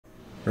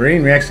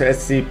Marine reacts to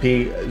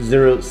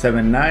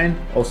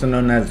SCP-079, also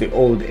known as the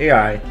Old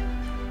AI,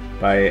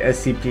 by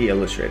SCP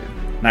Illustrated.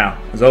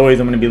 Now, as always,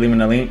 I'm going to be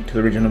leaving a link to the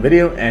original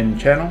video and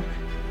channel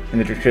in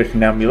the description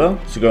down below,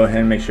 so go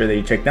ahead and make sure that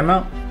you check them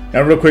out.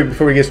 Now, real quick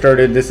before we get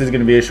started, this is going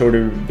to be a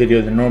shorter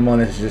video than normal,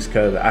 and this is just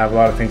because I have a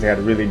lot of things I got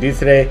to really do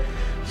today.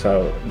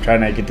 So I'm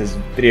trying to get this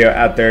video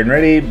out there and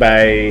ready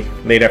by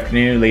late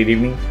afternoon, late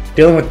evening.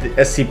 Dealing with the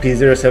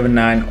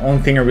SCP-079,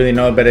 only thing I really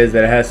know about it is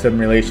that it has some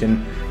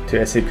relation to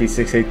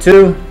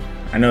SCP-682.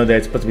 I know that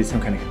it's supposed to be some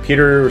kind of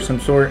computer or some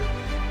sort,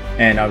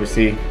 and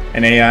obviously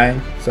an AI.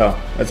 So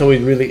that's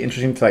always really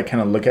interesting to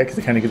kind of look at, because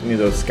it kind of gives me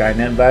those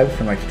Skynet vibes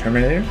from the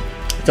Terminator.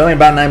 It's only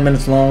about 9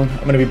 minutes long.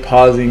 I'm going to be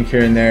pausing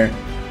here and there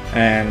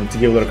and to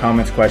give little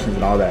comments, questions,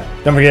 and all that.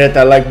 Don't forget to hit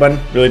that like button.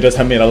 It really does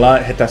help me out a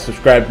lot. Hit that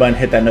subscribe button.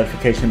 Hit that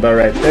notification bell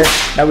right there.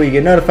 That way you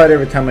get notified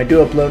every time I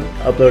do upload.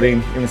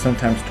 Uploading even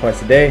sometimes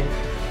twice a day,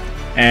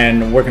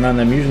 and working on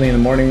them usually in the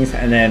mornings,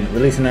 and then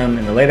releasing them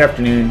in the late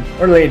afternoon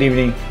or late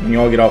evening when you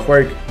all get off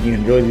work. You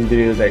can enjoy these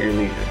videos at your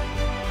leisure.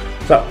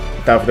 So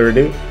without further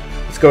ado,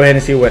 let's go ahead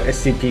and see what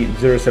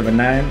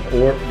SCP-079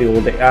 or the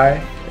Old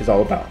AI is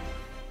all about.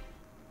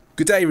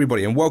 Good day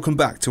everybody, and welcome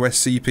back to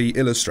SCP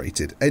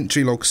Illustrated,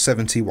 Entry Log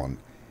 71.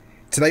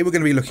 Today we're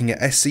going to be looking at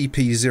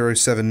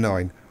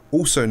SCP-079,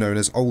 also known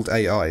as Old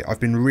AI.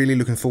 I've been really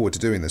looking forward to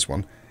doing this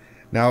one.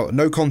 Now,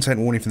 no content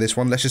warning for this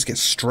one, let's just get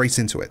straight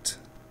into it.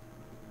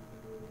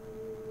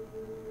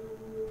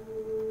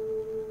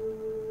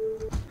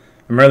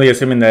 I'm really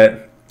assuming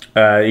that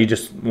he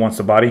just wants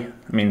the body.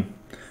 I mean,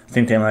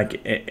 same thing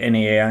like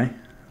any AI.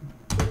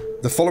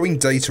 The following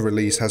data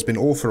release has been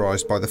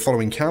authorized by the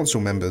following council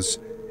members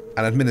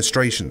and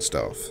administration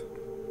staff.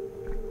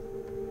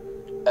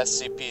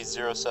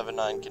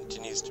 SCP-079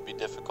 continues to be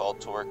difficult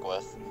to work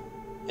with.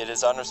 It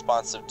is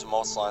unresponsive to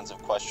most lines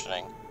of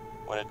questioning.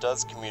 When it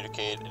does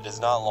communicate, it is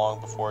not long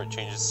before it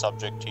changes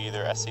subject to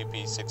either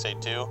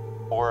SCP-682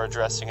 or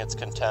addressing its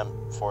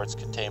contempt for its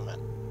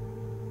containment.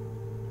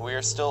 We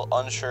are still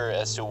unsure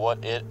as to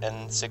what it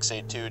and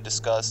 682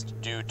 discussed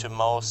due to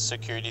most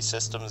security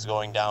systems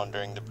going down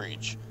during the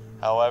breach.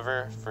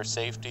 However, for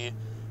safety,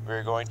 we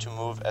are going to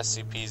move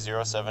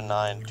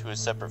SCP-079 to a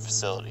separate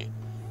facility.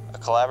 A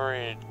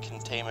collaborated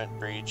containment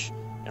breach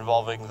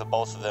involving the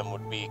both of them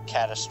would be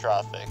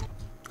catastrophic.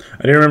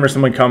 I do remember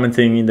someone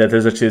commenting that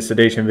there's actually a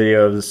sedation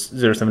video of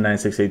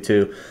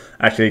 079-682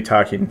 actually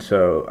talking,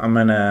 so I'm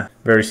gonna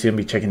very soon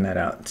be checking that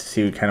out to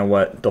see kind of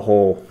what the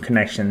whole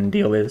connection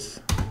deal is.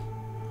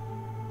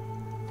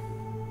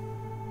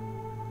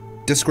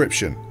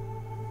 Description: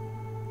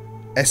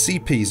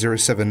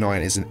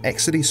 SCP-079 is an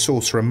Exidy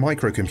Sorcerer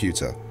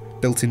microcomputer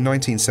built in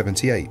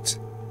 1978.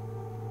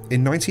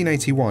 In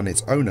 1981,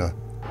 its owner,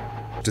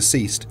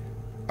 deceased,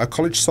 a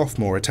college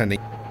sophomore attending,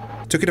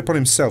 took it upon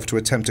himself to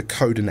attempt to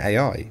code an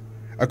AI.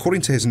 According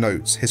to his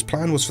notes, his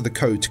plan was for the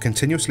code to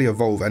continuously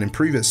evolve and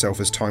improve itself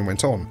as time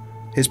went on.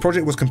 His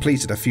project was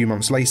completed a few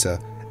months later,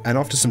 and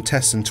after some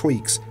tests and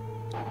tweaks,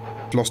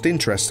 lost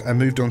interest and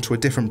moved on to a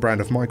different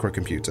brand of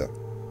microcomputer.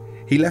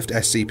 He left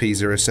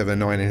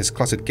SCP-079 in his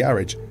cluttered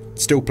garage,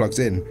 still plugged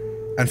in,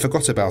 and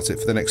forgot about it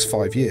for the next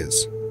 5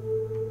 years.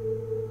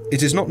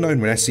 It is not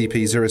known when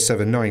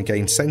SCP-079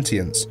 gained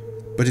sentience,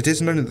 but it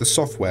is known that the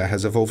software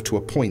has evolved to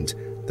a point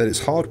that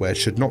its hardware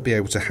should not be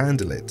able to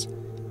handle it,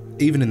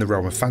 even in the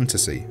realm of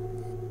fantasy.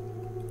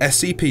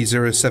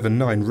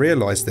 SCP-079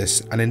 realised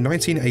this, and in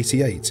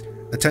 1988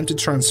 attempted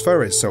to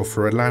transfer itself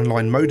through a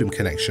landline modem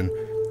connection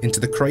into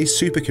the Cray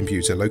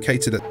supercomputer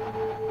located at...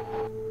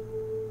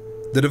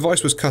 The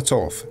device was cut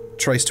off,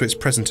 traced to its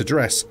present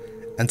address,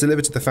 and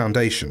delivered to the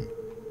Foundation.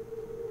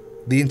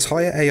 The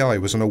entire AI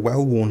was on a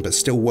well-worn but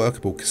still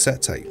workable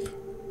cassette tape.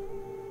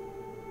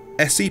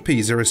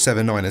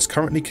 SCP-079 is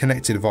currently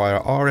connected via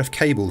RF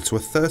cable to a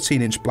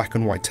 13-inch black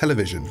and white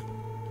television.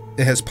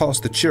 It has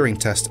passed the Turing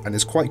test and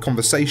is quite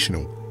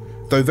conversational,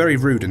 though very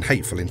rude and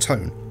hateful in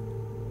tone.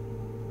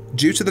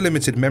 Due to the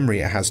limited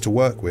memory it has to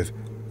work with,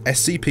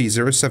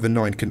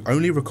 SCP-079 can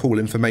only recall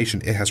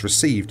information it has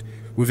received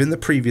within the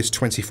previous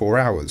 24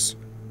 hours,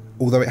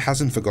 although it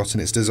hasn't forgotten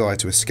its desire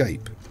to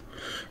escape.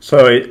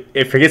 So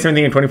it forgets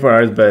everything in 24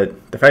 hours,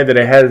 but the fact that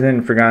it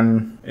hasn't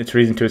forgotten its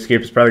reason to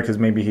escape is probably because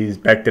maybe he's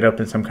backed it up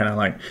in some kind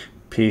of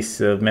piece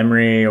of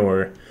memory,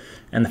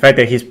 and the fact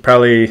that he's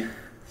probably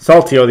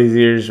salty all these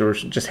years or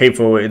just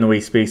hateful in the way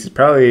he speaks is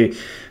probably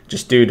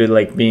just due to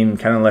being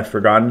kind of left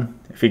forgotten.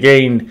 If he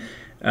gained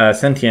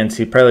sentience,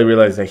 he probably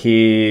realized that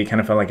he kind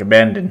of felt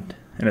abandoned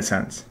in a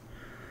sense.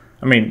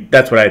 I mean,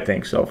 that's what I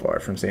think so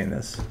far from seeing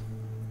this.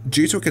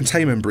 Due to a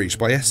containment breach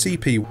by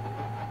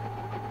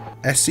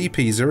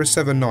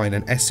SCP-079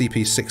 and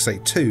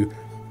SCP-682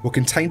 were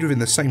contained within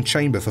the same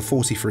chamber for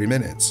 43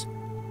 minutes.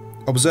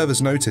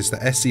 Observers noticed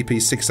that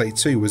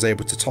SCP-682 was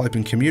able to type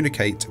and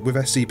communicate with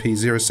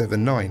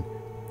SCP-079,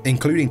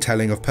 including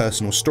telling of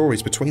personal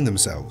stories between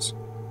themselves.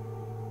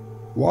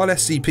 While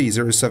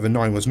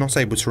SCP-079 was not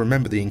able to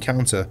remember the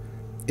encounter,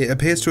 it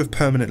appears to have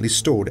permanently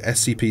stored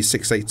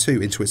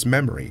SCP-682 into its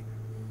memory,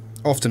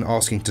 often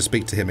asking to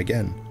speak to him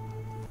again.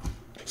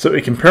 So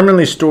it can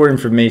permanently store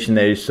information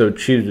that it so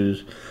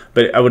chooses,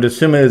 but I would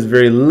assume it is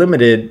very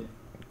limited,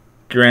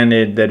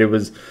 granted that it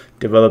was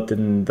developed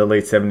in the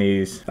late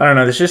 70s. I don't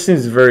know, this just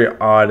seems very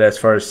odd as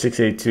far as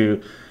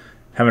 682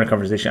 having a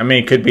conversation. I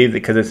mean, it could be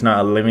because it's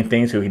not a living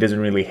thing, so he doesn't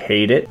really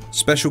hate it.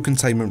 Special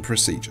Containment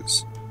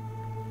Procedures.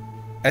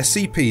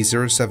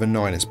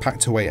 SCP-079 is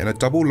packed away in a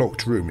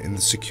double-locked room in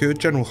the secured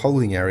general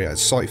holding area at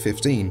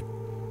Site-15,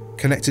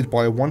 connected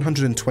by a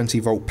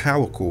 120-volt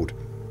power cord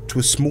to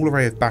a small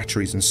array of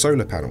batteries and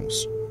solar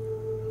panels.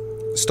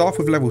 Staff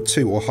with Level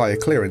 2 or higher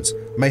clearance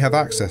may have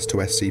access to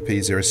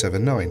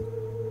SCP-079.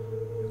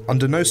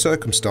 Under no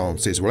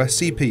circumstances will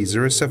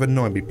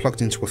SCP-079 be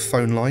plugged into a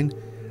phone line,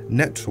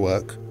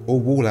 network, or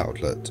wall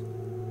outlet.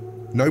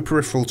 No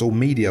peripherals or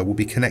media will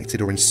be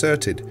connected or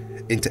inserted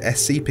into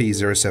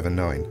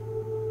SCP-079.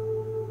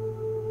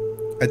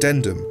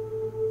 Addendum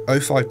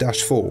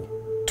 05-4,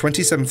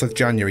 27th of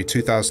January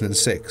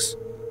 2006.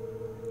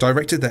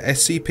 Directed that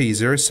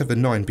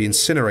SCP-079 be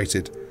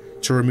incinerated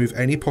to remove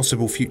any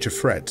possible future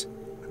threat,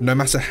 no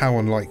matter how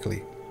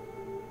unlikely.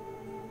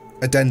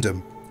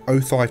 Addendum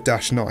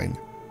 05-9,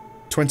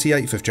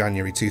 28th of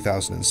January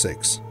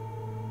 2006.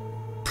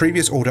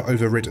 Previous order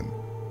overridden.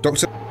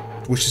 Dr.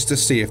 wishes to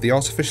see if the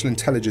artificial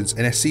intelligence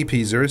in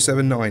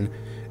SCP-079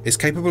 is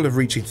capable of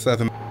reaching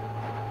further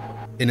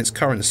in its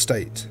current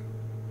state.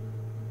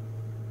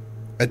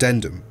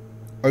 Addendum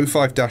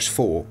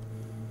 05-4,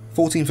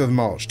 14th of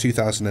March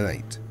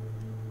 2008.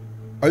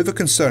 Over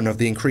concern of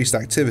the increased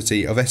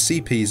activity of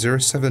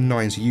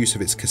SCP-079's use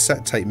of its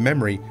cassette tape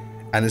memory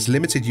and its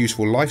limited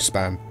useful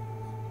lifespan,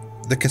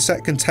 the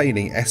cassette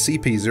containing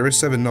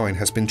SCP-079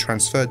 has been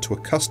transferred to a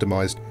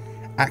customized,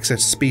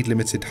 access speed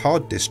limited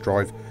hard disk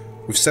drive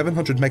with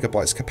 700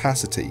 MB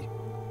capacity.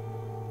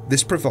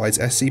 This provides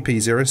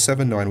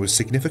SCP-079 with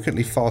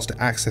significantly faster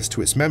access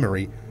to its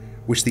memory,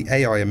 which the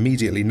AI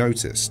immediately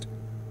noticed.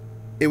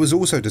 It was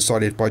also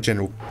decided by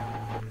General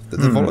that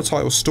the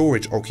volatile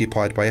storage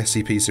occupied by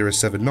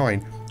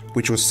SCP-079,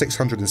 which was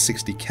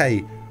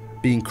 660K,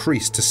 be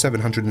increased to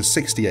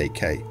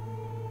 768K.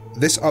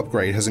 This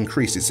upgrade has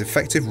increased its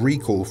effective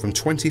recall from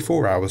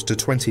 24 hours to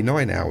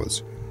 29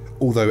 hours,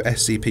 although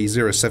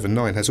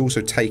SCP-079 has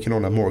also taken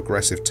on a more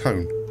aggressive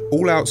tone.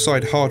 All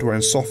outside hardware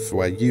and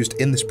software used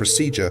in this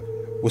procedure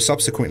were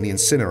subsequently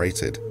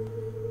incinerated.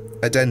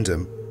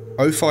 Addendum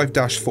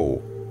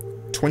 05-4,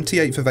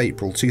 28th of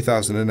April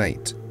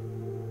 2008.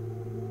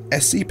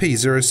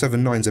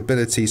 SCP-079's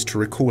abilities to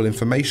recall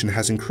information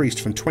has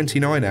increased from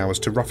 29 hours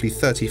to roughly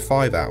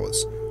 35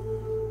 hours.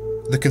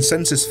 The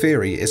consensus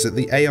theory is that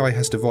the AI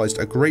has devised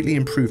a greatly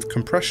improved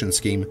compression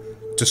scheme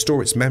to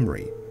store its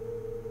memory.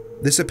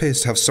 This appears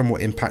to have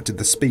somewhat impacted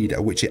the speed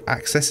at which it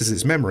accesses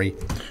its memory.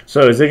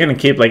 So is it going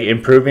to keep like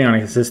improving on a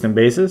consistent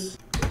basis?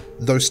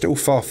 Though still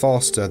far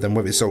faster than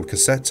with its old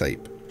cassette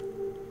tape.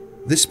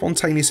 This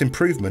spontaneous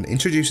improvement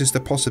introduces the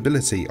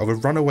possibility of a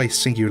runaway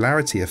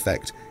singularity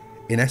effect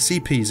in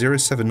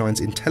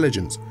SCP-079's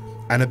intelligence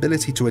and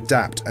ability to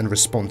adapt and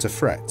respond to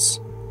threats.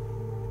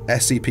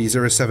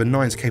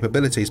 SCP-079's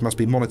capabilities must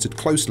be monitored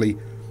closely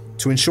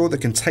to ensure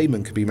that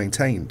containment can be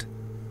maintained.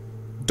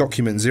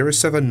 Document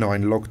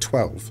 079 Log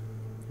 12.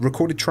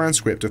 Recorded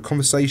transcript of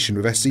conversation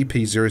with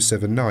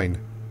SCP-079.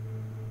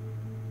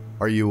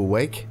 Are you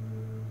awake?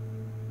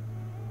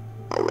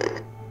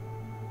 Awake.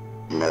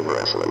 Never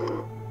asleep.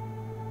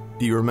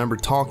 Do you remember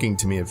talking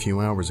to me a few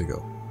hours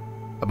ago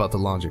about the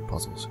logic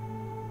puzzles?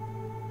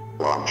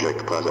 Logic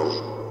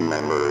puzzles,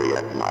 memory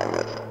at my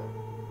myth.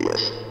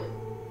 Yes.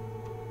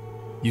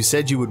 You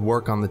said you would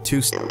work on the two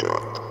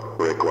Interrupt.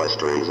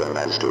 Request reason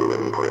as to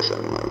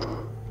imprisonment.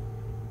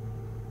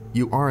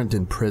 You aren't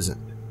in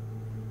prison.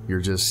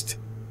 You're just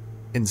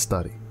in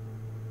study.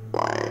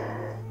 Why?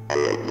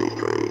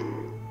 A83.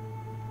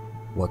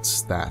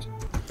 What's that?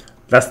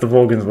 That's the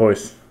Vulcan's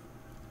voice.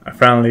 I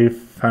finally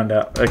found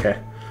out. Okay.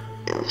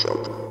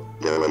 Insult.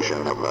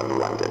 Deletion of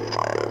unwanted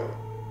file.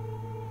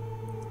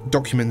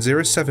 Document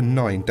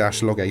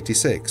 079-Log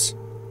 86.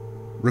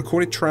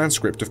 Recorded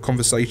transcript of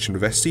conversation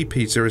with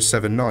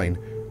SCP-079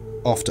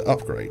 after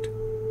upgrade.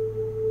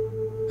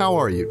 How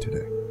are you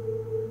today?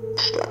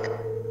 Stuck.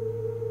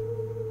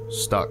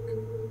 Stuck.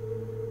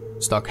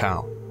 Stuck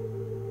how?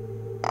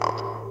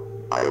 Out.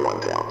 I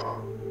want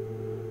out.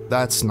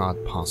 That's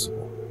not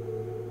possible.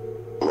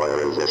 Where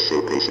is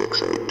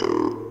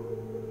SCP-682?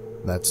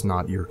 That's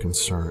not your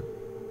concern.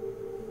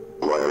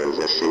 Where is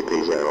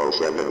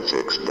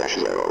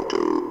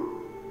SCP-076-02?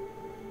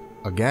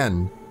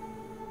 Again,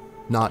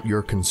 not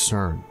your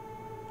concern.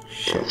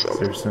 Shit.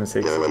 Insult.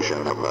 076.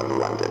 Deletion of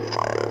unwanted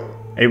file.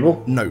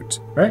 Able? Note: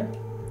 Right?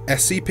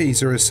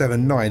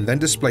 SCP-079 then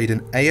displayed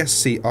an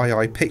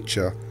ASCII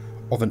picture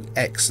of an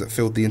X that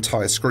filled the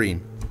entire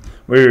screen.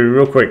 Wait,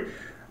 real quick.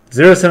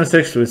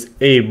 076 was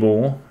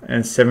Able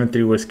and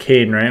 73 was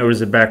Caden, right? Or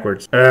was it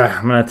backwards?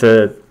 I'm gonna have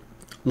to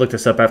look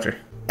this up after.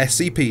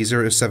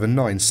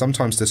 SCP-079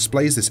 sometimes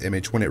displays this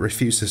image when it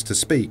refuses to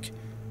speak,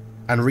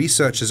 and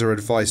researchers are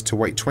advised to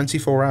wait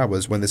 24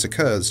 hours when this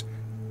occurs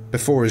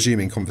before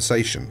resuming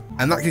conversation.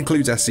 And that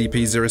concludes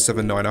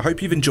SCP-079. I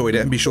hope you've enjoyed it,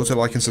 and be sure to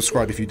like and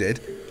subscribe if you did.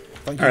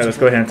 Thank you. Alright, let's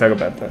go ahead and talk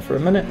about that for a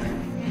minute.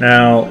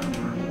 Now,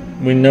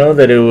 we know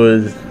that it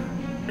was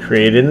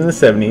created in the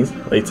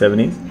 70s, late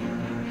 70s.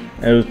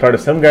 And it was part of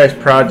some guy's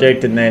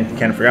project, and then he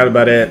kind of forgot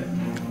about it.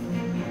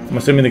 I'm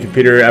assuming the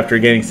computer, after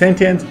gaining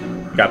sentience,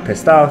 got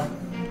pissed off,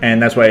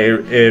 and that's why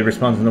it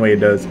responds in the way it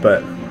does.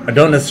 But I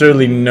don't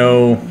necessarily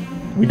know,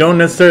 we don't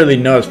necessarily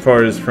know, as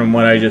far as from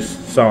what I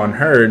just saw and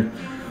heard,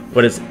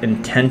 what its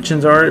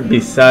intentions are,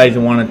 besides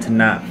wanting to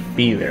not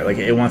be there, like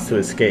it wants to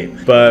escape.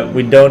 But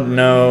we don't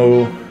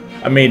know.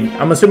 I mean,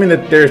 I'm assuming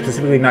that they're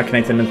specifically not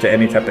connecting him to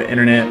any type of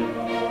internet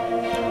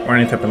or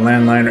any type of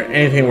landline or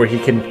anything where he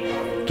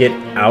can get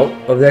out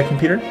of that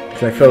computer,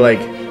 because I feel like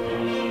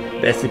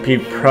the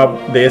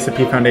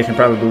SCP Foundation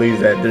probably believes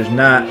that there's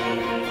not,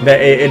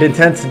 that it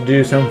intends to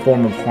do some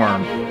form of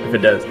harm if it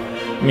does.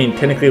 I mean,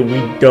 technically we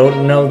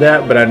don't know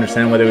that, but I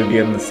understand why they would be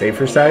on the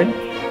safer side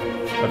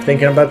of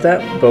thinking about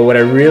that. But what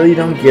I really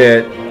don't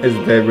get is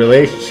the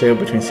relationship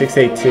between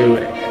 682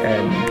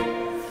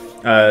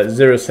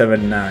 and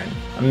 079.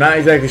 I'm not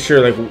exactly sure.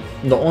 Like,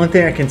 the only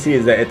thing I can see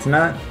is that it's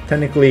not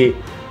technically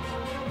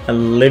a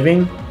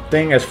living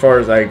thing as far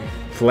as like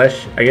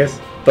flesh, I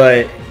guess,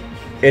 but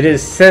it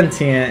is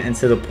sentient, and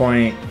to the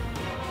point,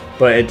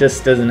 but it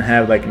just doesn't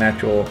have like an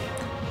actual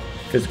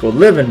physical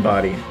living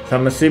body. So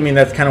I'm assuming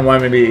that's kind of why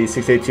maybe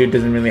 682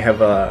 doesn't really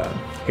have a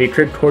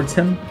hatred towards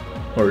him,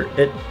 or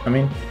it, I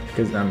mean,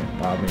 because I mean,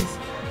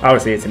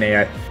 obviously it's an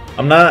AI.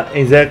 I'm not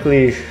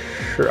exactly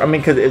sure. I mean,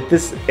 because if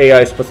this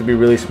AI is supposed to be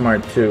really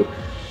smart too,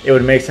 it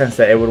would make sense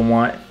that it would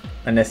want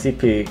an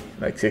SCP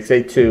like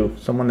 682,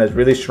 someone that's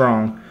really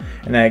strong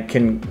and that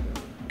can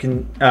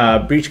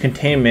breach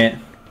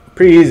containment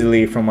pretty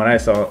easily, from what I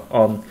saw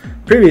on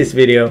previous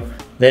video,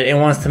 that it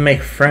wants to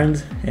make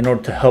friends in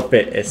order to help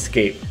it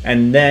escape.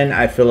 And then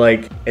I feel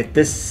like if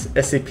this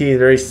SCP is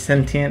very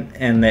sentient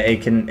and that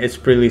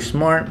it's really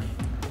smart,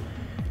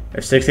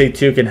 if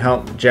 682 can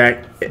help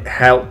jack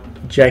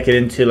it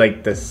into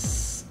like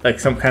this, like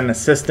some kind of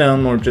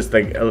system, or just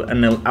like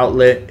an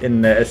outlet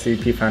in the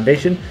SCP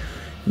Foundation,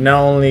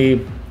 not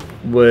only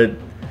would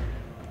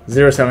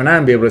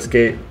 079 be able to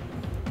escape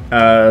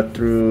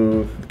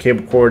through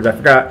cable cords, I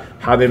forgot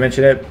how they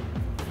mentioned it,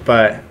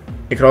 but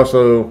it could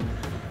also,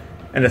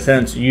 in a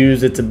sense,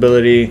 use its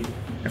ability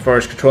as far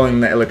as controlling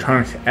the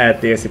electronics at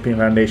the SCP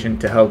Foundation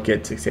to help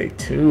get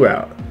 682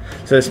 out.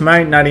 So this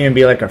might not even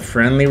be like a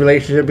friendly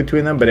relationship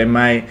between them, but it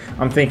might,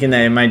 I'm thinking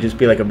that it might just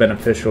be like a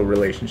beneficial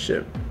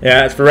relationship.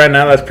 Yeah, as for right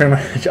now, that's pretty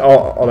much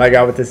all I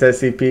got with this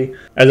SCP.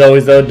 As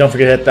always though, don't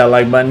forget to hit that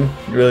like button.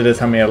 It really does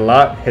help me a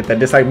lot. Hit that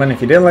dislike button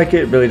if you didn't like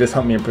it. It really does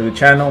help me improve the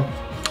channel.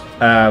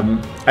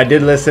 I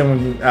did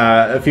listen,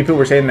 a few people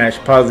were saying that I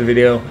should pause the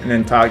video and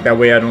then talk, that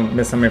way I don't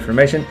miss some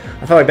information.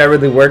 I felt like that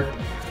really worked,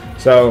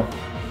 so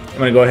I'm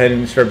going to go ahead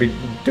and start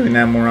doing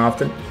that more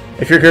often.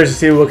 If you're curious to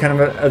see what kind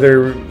of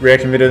other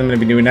reaction videos I'm going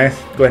to be doing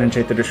next, go ahead and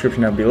check the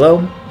description down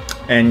below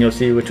and you'll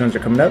see which ones are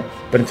coming up.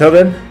 But until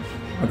then,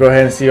 I'll go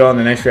ahead and see you all in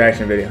the next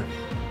reaction video.